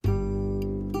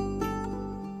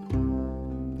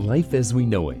Life as We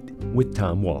Know It with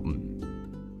Tom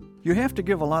Walton. You have to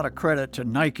give a lot of credit to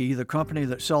Nike, the company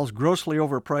that sells grossly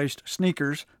overpriced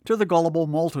sneakers to the gullible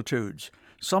multitudes,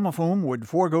 some of whom would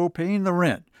forego paying the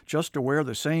rent just to wear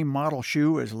the same model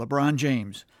shoe as LeBron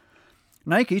James.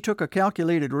 Nike took a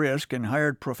calculated risk and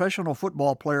hired professional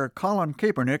football player Colin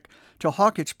Kaepernick to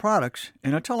hawk its products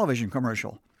in a television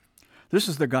commercial. This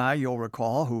is the guy, you'll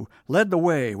recall, who led the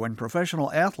way when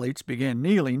professional athletes began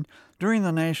kneeling during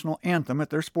the national anthem at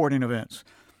their sporting events.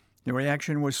 The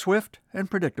reaction was swift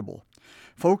and predictable.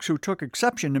 Folks who took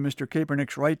exception to Mr.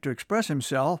 Kaepernick's right to express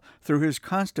himself through his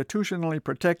constitutionally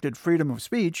protected freedom of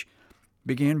speech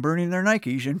began burning their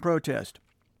Nikes in protest.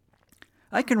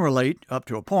 I can relate, up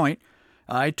to a point.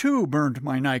 I, too, burned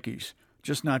my Nikes,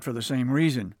 just not for the same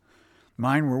reason.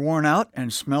 Mine were worn out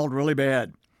and smelled really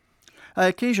bad. I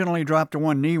occasionally dropped to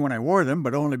one knee when I wore them,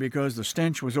 but only because the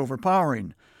stench was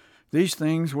overpowering. These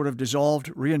things would have dissolved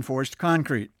reinforced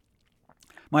concrete.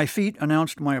 My feet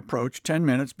announced my approach 10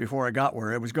 minutes before I got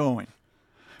where I was going.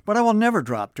 But I will never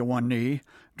drop to one knee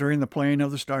during the playing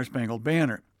of the Star-Spangled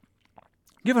Banner.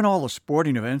 Given all the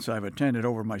sporting events I've attended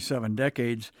over my 7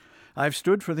 decades, I've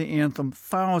stood for the anthem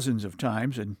thousands of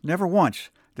times, and never once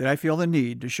did I feel the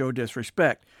need to show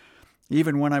disrespect,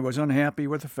 even when I was unhappy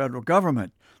with the federal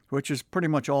government, which is pretty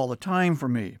much all the time for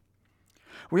me.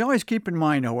 We always keep in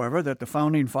mind, however, that the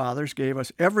Founding Fathers gave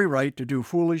us every right to do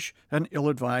foolish and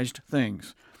ill-advised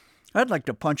things. I'd like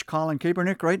to punch Colin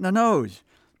Kaepernick right in the nose,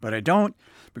 but I don't,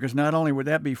 because not only would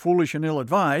that be foolish and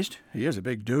ill-advised, he is a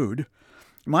big dude,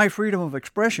 my freedom of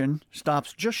expression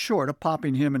stops just short of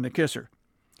popping him in the kisser.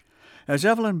 As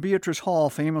Evelyn Beatrice Hall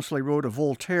famously wrote of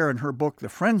Voltaire in her book The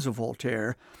Friends of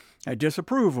Voltaire, I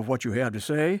disapprove of what you have to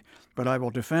say, but I will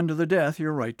defend to the death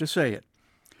your right to say it.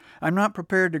 I'm not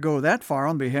prepared to go that far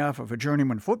on behalf of a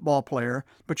journeyman football player,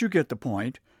 but you get the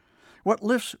point. What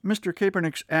lifts Mr.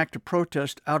 Kaepernick's act of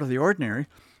protest out of the ordinary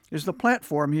is the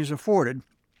platform he's afforded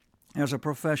as a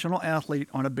professional athlete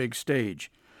on a big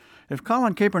stage. If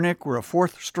Colin Kaepernick were a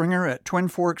fourth stringer at Twin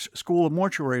Forks School of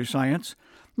Mortuary Science,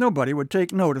 nobody would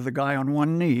take note of the guy on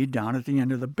one knee down at the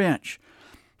end of the bench.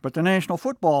 But the National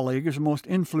Football League is the most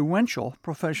influential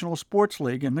professional sports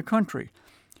league in the country.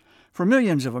 For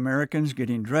millions of Americans,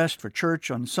 getting dressed for church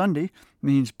on Sunday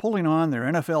means pulling on their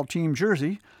NFL team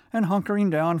jersey and hunkering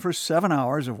down for 7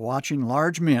 hours of watching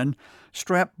large men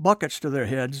strap buckets to their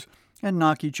heads and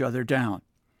knock each other down.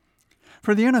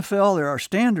 For the NFL, there are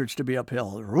standards to be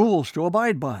upheld, rules to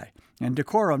abide by, and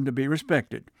decorum to be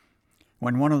respected.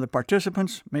 When one of the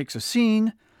participants makes a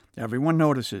scene, everyone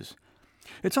notices.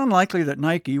 It's unlikely that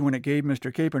Nike, when it gave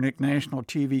Mr. Kaepernick national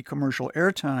TV commercial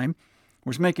airtime,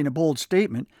 was making a bold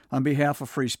statement on behalf of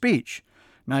free speech.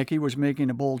 Nike was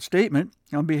making a bold statement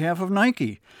on behalf of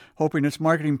Nike, hoping its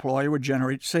marketing ploy would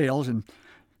generate sales, and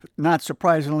not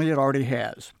surprisingly, it already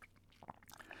has.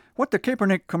 What the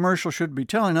Kaepernick commercial should be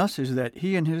telling us is that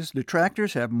he and his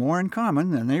detractors have more in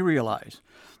common than they realize.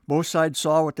 Both sides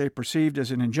saw what they perceived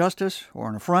as an injustice or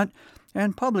an affront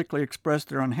and publicly expressed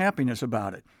their unhappiness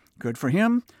about it. Good for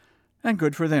him and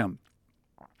good for them.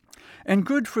 And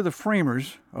good for the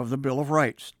framers of the Bill of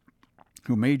Rights,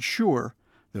 who made sure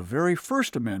the very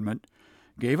First Amendment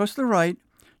gave us the right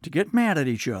to get mad at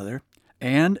each other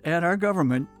and at our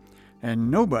government, and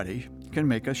nobody can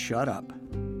make us shut up.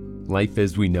 Life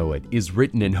as We Know It is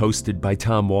written and hosted by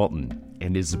Tom Walton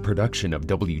and is a production of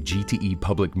WGTE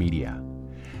Public Media.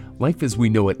 Life as We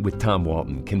Know It with Tom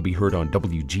Walton can be heard on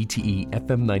WGTE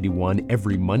FM 91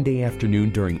 every Monday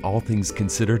afternoon during All Things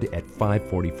Considered at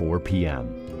 5:44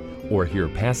 p.m. or hear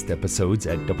past episodes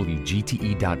at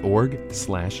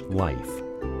wgte.org/life.